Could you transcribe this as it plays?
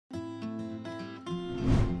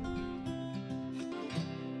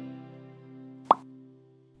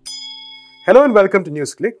Hello and welcome to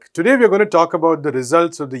NewsClick. Today we are going to talk about the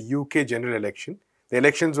results of the UK general election. The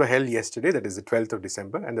elections were held yesterday, that is the 12th of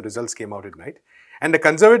December, and the results came out at night. And the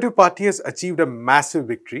Conservative Party has achieved a massive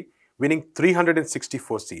victory, winning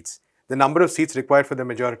 364 seats. The number of seats required for the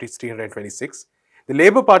majority is 326. The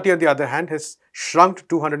Labour Party, on the other hand, has shrunk to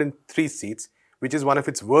 203 seats, which is one of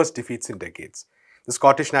its worst defeats in decades. The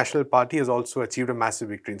Scottish National Party has also achieved a massive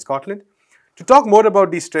victory in Scotland. To talk more about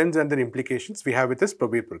these trends and their implications, we have with us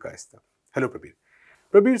Prabir Purkayastha. Hello, Prabir.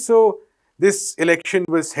 Prabir, so this election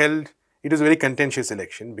was held, it was a very contentious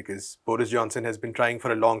election because Boris Johnson has been trying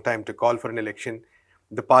for a long time to call for an election.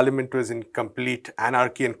 The parliament was in complete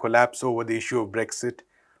anarchy and collapse over the issue of Brexit.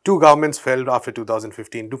 Two governments fell after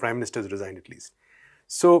 2015, two prime ministers resigned at least.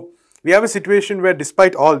 So we have a situation where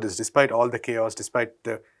despite all this, despite all the chaos, despite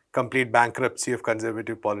the complete bankruptcy of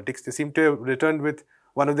conservative politics, they seem to have returned with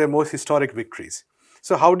one of their most historic victories.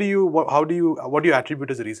 So what do you attribute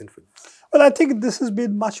as a reason for this? Well, I think this has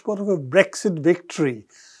been much more of a Brexit victory.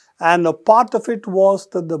 And a part of it was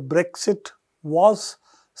that the Brexit was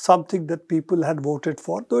something that people had voted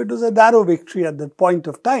for, though it was a narrow victory at that point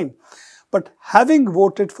of time. But having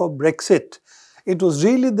voted for Brexit, it was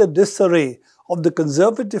really the disarray of the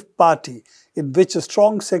Conservative Party in which a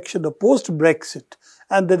strong section opposed Brexit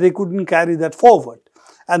and that they couldn't carry that forward.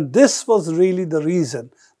 And this was really the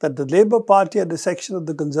reason that the Labour Party and a section of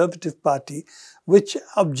the Conservative Party, which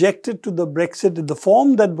objected to the Brexit in the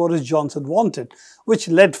form that Boris Johnson wanted, which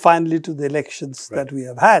led finally to the elections that we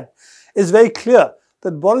have had, is very clear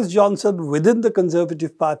that Boris Johnson within the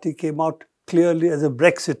Conservative Party came out clearly as a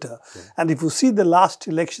Brexiter. And if you see the last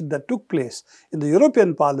election that took place in the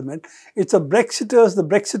European Parliament, it's the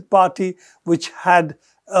Brexit Party, which had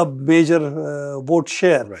a major vote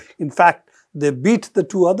share. In fact, they beat the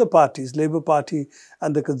two other parties, Labour Party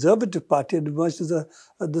and the Conservative Party, and emerged as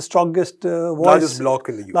the strongest largest bloc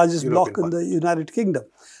in the United Kingdom.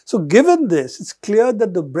 So given this, it's clear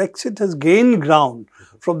that the Brexit has gained ground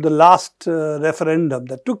from the last referendum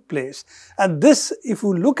that took place. And this, if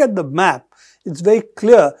you look at the map, it's very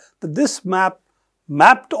clear that this map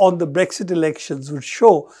mapped on the Brexit elections would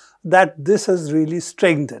show that this has really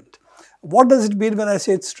strengthened. What does it mean when I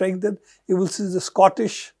say it's strengthened? You will see the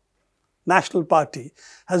Scottish National Party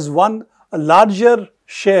has won a larger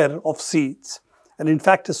share of seats and in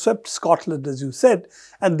fact has swept Scotland, as you said,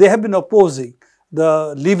 and they have been opposing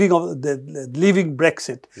the leaving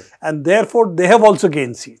Brexit, and therefore they have also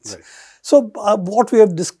gained seats. So what we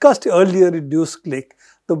have discussed earlier in NewsClick,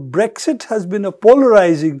 the Brexit has been a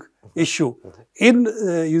polarizing issue in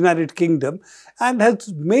the United Kingdom and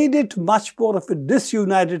has made it much more of a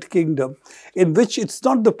disunited kingdom in which it's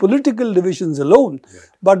not the political divisions alone,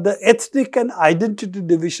 but the ethnic and identity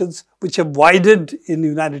divisions which have widened in the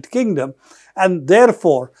United Kingdom. And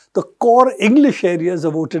therefore, the core English areas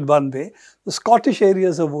have voted one way, the Scottish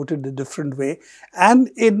areas have voted a different way. And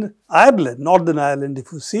in Ireland, Northern Ireland,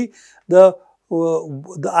 if you see, the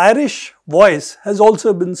Irish voice has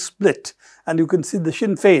also been split. And you can see the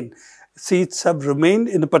Sinn Féin seats have remained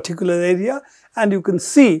in a particular area. And you can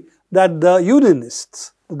see that the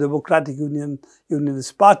Unionists, the Democratic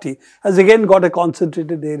Unionist Party, has again got a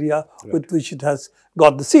concentrated area with which it has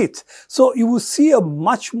got the seats. So you will see a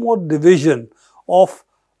much more division of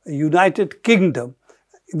a United Kingdom,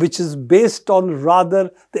 which is based on rather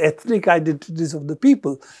the ethnic identities of the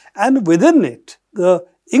people. And within it, the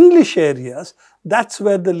English areas, that's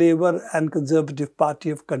where the Labour and Conservative Party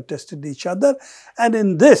have contested each other. And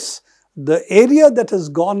in this, the area that has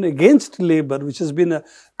gone against Labour, which has been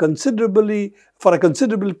for a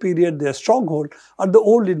considerable period their stronghold, are the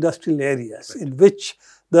old industrial areas in which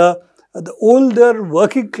the older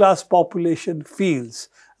working class population feels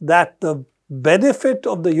that the benefit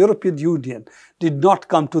of the European Union did not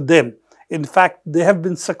come to them. In fact, they have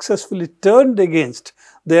been successfully turned against,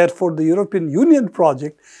 therefore, the European Union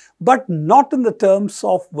project, but not in the terms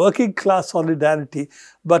of working class solidarity,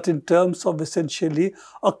 but in terms of essentially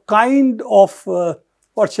a kind of,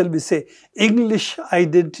 what shall we say, English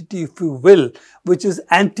identity, if you will, which is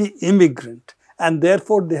anti-immigrant. And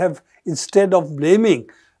therefore, they have, instead of blaming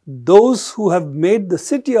those who have made the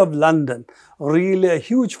city of London really a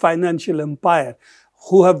huge financial empire,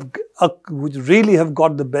 who really have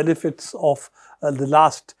got the benefits of the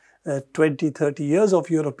last 20, 30 years of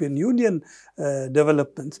European Union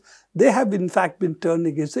developments, they have in fact been turned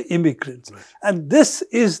against the immigrants. And this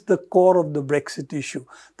is the core of the Brexit issue,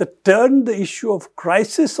 that turned the issue of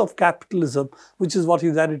crisis of capitalism, which is what the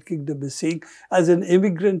United Kingdom is seeing, as an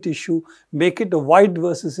immigrant issue, make it a white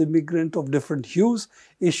versus immigrant of different hues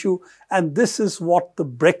issue. And this is what the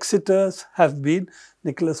Brexiters have been.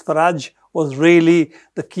 Nicholas Farage was really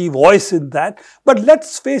the key voice in that. But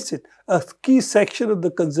let's face it, a key section of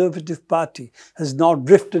the Conservative Party has now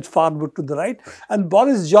drifted farward to the right. And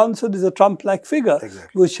Boris Johnson is a Trump-like figure,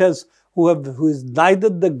 who is neither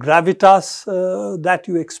the gravitas that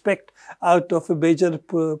you expect out of a major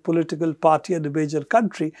political party and a major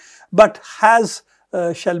country, but has,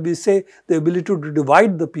 shall we say, the ability to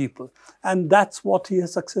divide the people. And that's what he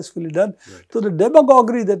has successfully done. So the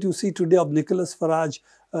demagoguery that you see today of Nicholas Farage,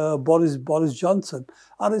 Boris Johnson,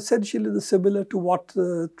 are essentially similar to what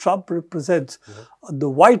Trump represents. The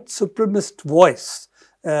white supremacist voice,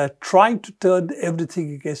 trying to turn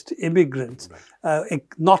everything against immigrants,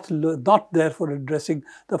 not therefore addressing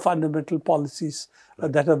the fundamental policies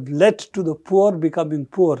that have led to the poor becoming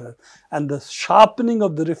poorer and the sharpening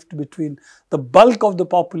of the rift between the bulk of the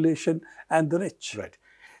population and the rich. Right.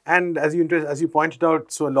 And as you pointed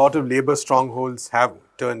out, so a lot of Labour strongholds have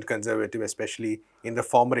turned conservative, especially in the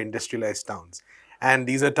former industrialized towns. And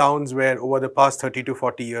these are towns where over the past 30 to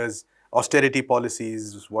 40 years, austerity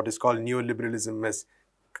policies, what is called neoliberalism, has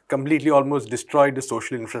completely almost destroyed the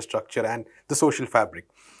social infrastructure and the social fabric.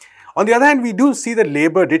 On the other hand, we do see that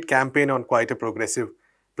Labour did campaign on quite a progressive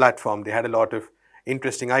platform. They had a lot of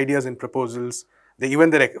interesting ideas and proposals. Even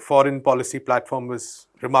their foreign policy platform was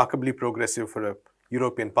remarkably progressive for a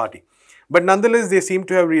European party. But nonetheless, they seem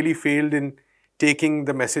to have really failed in taking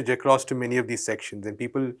the message across to many of these sections. And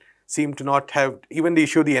people seem to not have, even the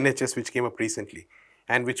issue of the NHS, which came up recently,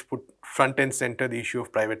 and which put front and center the issue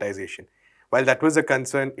of privatization. While that was a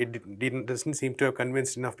concern, it doesn't seem to have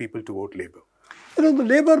convinced enough people to vote Labour. You know, the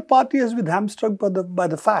Labour Party has been hamstrung by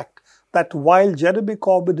the fact that while Jeremy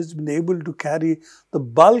Corbyn has been able to carry the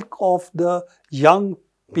bulk of the young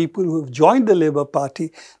people who have joined the Labour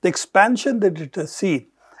Party, the expansion that it has seen,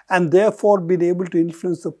 and therefore been able to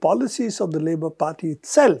influence the policies of the Labour Party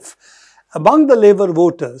itself, among the Labour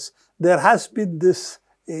voters, there has been this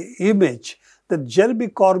image that Jeremy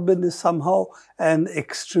Corbyn is somehow an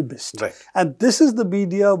extremist. Right. And this is the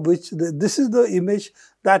media this is the image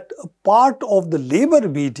that a part of the Labour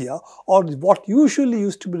media, or what usually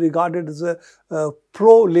used to be regarded as a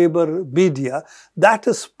pro-Labour media, that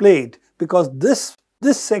is played, because this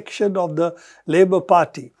section of the Labour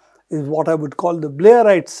Party is what I would call the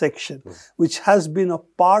Blairite section, which has been a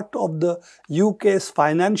part of the UK's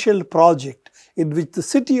financial project, in which the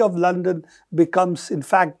City of London becomes, in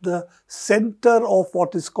fact, the centre of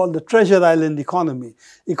what is called the Treasure Island economy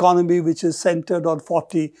which is centred on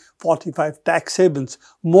 45 tax havens,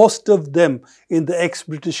 most of them in the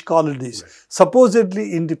ex-British colonies,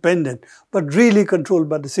 supposedly independent, but really controlled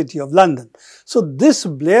by the City of London. So this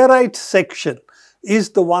Blairite section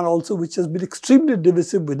is the one also which has been extremely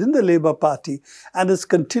divisive within the Labour Party and has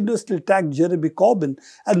continuously attacked Jeremy Corbyn.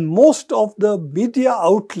 And most of the media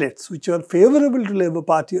outlets which were favourable to Labour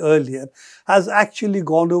Party earlier has actually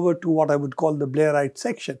gone over to what I would call the Blairite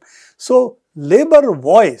section. So Labour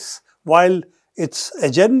voice, while its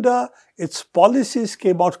agenda, its policies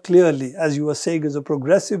came out clearly, as you were saying, as a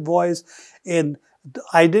progressive voice in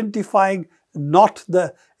identifying not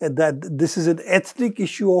that this is an ethnic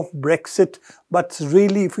issue of Brexit, but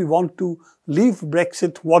really if we want to leave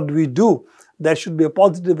Brexit, what do we do? There should be a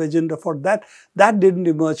positive agenda for that. That didn't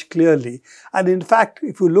emerge clearly. And in fact,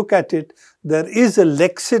 if you look at it, there is a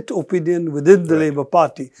Lexit opinion within the Labour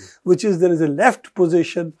Party, which is there is a left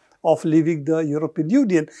position of leaving the European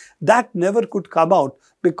Union. That never could come out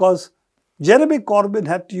because Jeremy Corbyn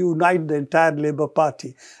had to unite the entire Labour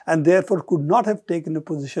Party and therefore could not have taken a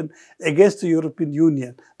position against the European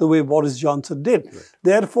Union the way Boris Johnson did.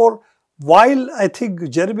 Therefore, while I think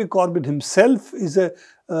Jeremy Corbyn himself is a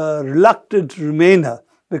reluctant Remainer,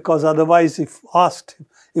 because otherwise if asked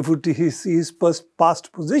if he sees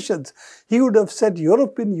past positions, he would have said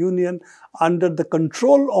European Union under the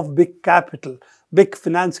control of big capital, big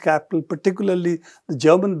finance capital, particularly the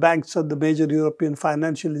German banks and the major European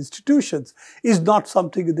financial institutions, is not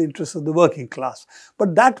something in the interest of the working class.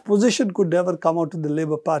 But that position could never come out in the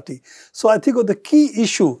Labour Party. So I think the key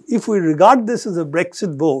issue, if we regard this as a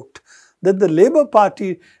Brexit vote, then the Labour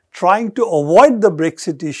Party trying to avoid the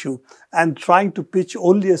Brexit issue and trying to pitch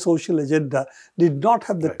only a social agenda did not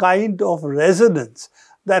have the kind of resonance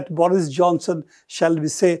that Boris Johnson, shall we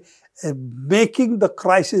say, making the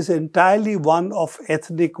crisis entirely one of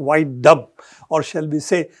ethnic white dumb, or shall we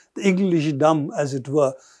say the English dumb, as it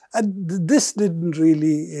were. And this didn't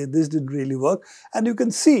really work. And you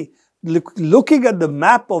can see, looking at the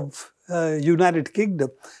map of United Kingdom,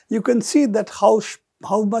 you can see that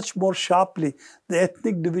how much more sharply the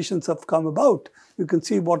ethnic divisions have come about. You can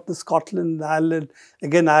see what the Scotland, Ireland,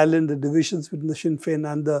 again Ireland, the divisions between the Sinn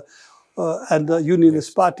Féin and the and the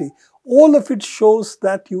Unionist Party. All of it shows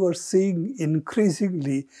that you are seeing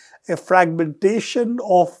increasingly a fragmentation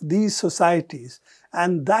of these societies.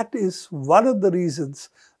 And that is one of the reasons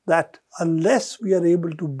that unless we are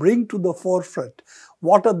able to bring to the forefront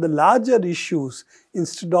what are the larger issues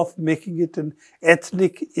instead of making it an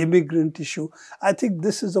ethnic immigrant issue, I think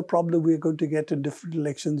this is a problem we are going to get in different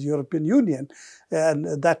elections, European Union,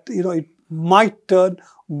 and that, it might turn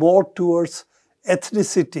more towards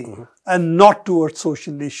ethnicity and not towards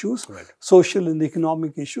social issues, social and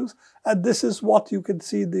economic issues. And this is what you can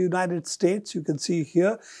see in the United States, you can see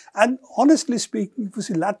here. And honestly speaking, if you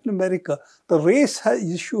see Latin America, the race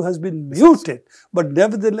issue has been muted. But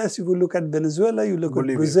nevertheless, if you look at Venezuela, you look at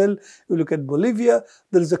Brazil, you look at Bolivia,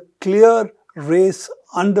 there is a clear race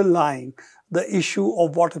underlying the issue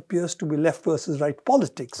of what appears to be left versus right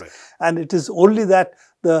politics. And it is only that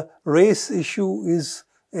the race issue is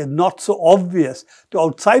not so obvious to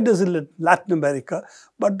outsiders in Latin America,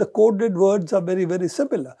 but the coded words are very, very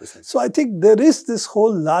similar. So I think there is this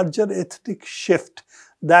whole larger ethnic shift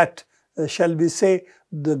that, shall we say,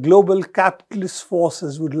 the global capitalist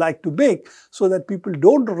forces would like to make, so that people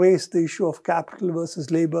don't raise the issue of capital versus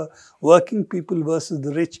labor, working people versus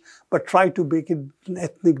the rich, but try to make it an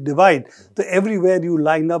ethnic divide. So everywhere you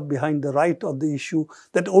line up behind the right on the issue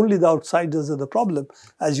that only the outsiders are the problem.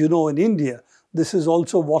 As you know, in India, this is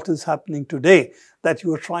also what is happening today, that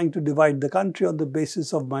you are trying to divide the country on the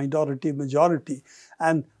basis of minority-majority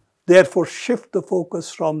and therefore shift the focus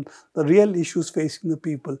from the real issues facing the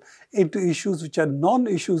people into issues which are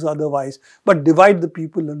non-issues otherwise, but divide the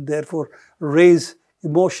people and therefore raise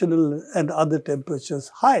emotional and other temperatures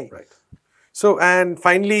high. So, and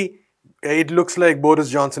finally, it looks like Boris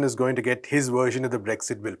Johnson is going to get his version of the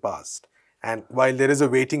Brexit bill passed. And while there is a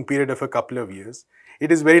waiting period of a couple of years,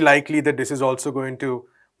 it is very likely that this is also going to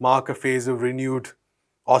mark a phase of renewed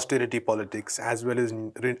austerity politics as well as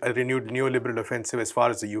a renewed neoliberal offensive as far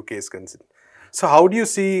as the UK is concerned. So how do you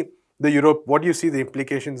see what do you see the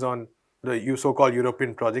implications on the so-called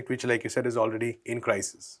European project, which, like you said, is already in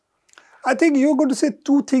crisis? I think you're going to see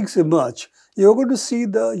two things emerge. You're going to see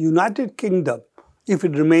the United Kingdom, if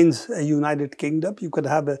it remains a United Kingdom, you could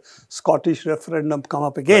have a Scottish referendum come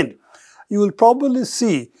up again. You will probably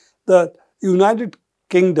see the United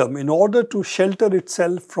Kingdom, in order to shelter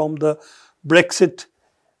itself from the Brexit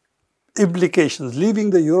implications, leaving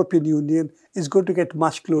the European Union, is going to get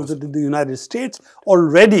much closer to the United States.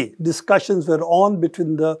 Already discussions were on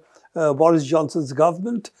between the Boris Johnson's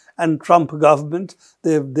government and Trump government.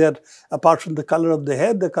 They're, apart from the color of the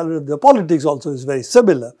hair, the color of their politics also is very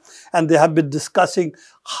similar. And they have been discussing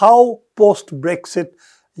how post-Brexit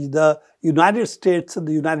the United States and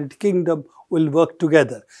the United Kingdom will work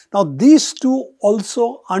together. Now, these two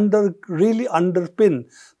also really underpin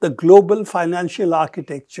the global financial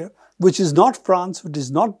architecture, which is not France, which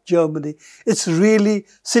is not Germany. It's really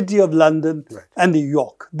City of London and New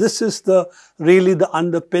York. This is really the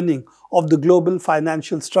underpinning of the global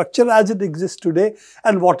financial structure as it exists today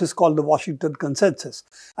and what is called the Washington Consensus.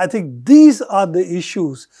 I think these are the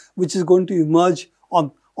issues which is going to emerge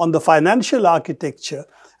on the financial architecture,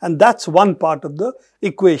 and that's one part of the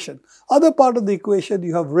equation. Other part of the equation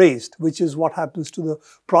you have raised, which is what happens to the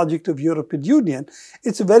project of European Union.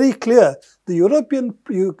 It's very clear the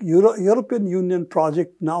European Union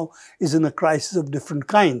project now is in a crisis of different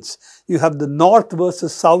kinds. You have the North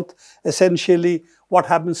versus South, essentially what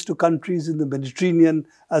happens to countries in the Mediterranean,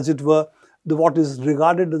 as it were, what is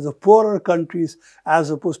regarded as the poorer countries as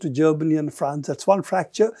opposed to Germany and France. That's one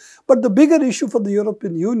fracture. But the bigger issue for the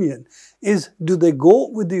European Union is, do they go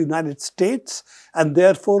with the United States and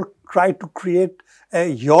therefore try to create a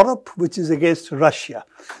Europe which is against Russia?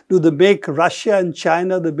 Do they make Russia and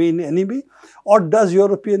China the main enemy? Or does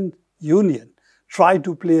European Union try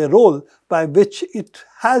to play a role by which it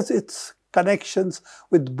has its connections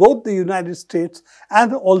with both the United States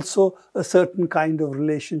and also a certain kind of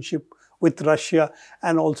relationship with Russia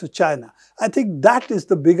and also China? I think that is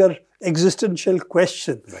the bigger existential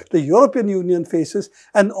question the European Union faces.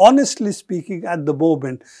 And honestly speaking, at the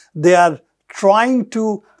moment, they are trying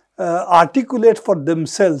to articulate for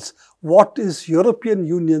themselves what is European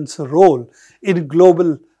Union's role in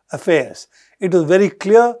global affairs. It was very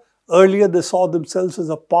clear earlier they saw themselves as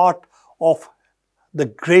a part of the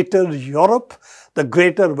greater Europe, the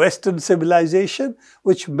greater Western civilization,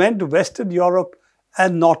 which meant Western Europe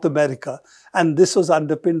and North America. And this was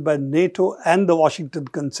underpinned by NATO and the Washington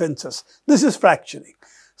Consensus. This is fracturing.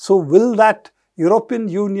 So will that European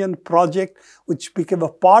Union project, which became a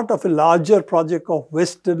part of a larger project of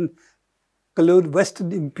Western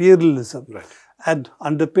imperialism and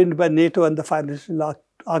underpinned by NATO and the financial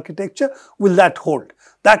architecture, will that hold?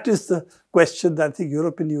 That is the question that I think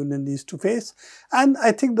European Union needs to face. And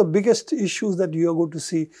I think the biggest issues that you are going to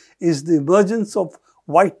see is the emergence of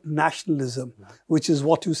white nationalism, which is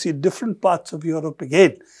what you see in different parts of Europe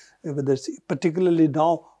again, whether it's particularly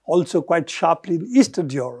now also quite sharply in Eastern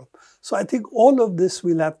Europe. So I think all of this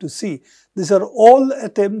we'll have to see. These are all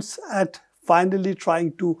attempts at finally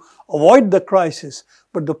trying to avoid the crisis,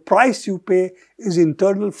 but the price you pay is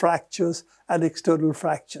internal fractures and external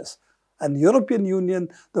fractures. And European Union,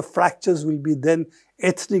 the fractures will be then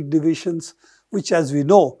ethnic divisions, which, as we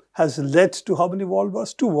know, has led to how many world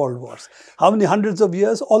wars? 2 world wars. How many hundreds of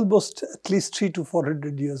years? Almost at least 300 to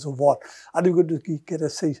 400 years of war. Are you going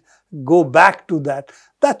to go back to that?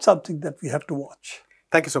 That's something that we have to watch.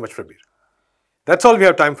 Thank you so much, Prabir. That's all we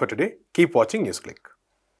have time for today. Keep watching NewsClick.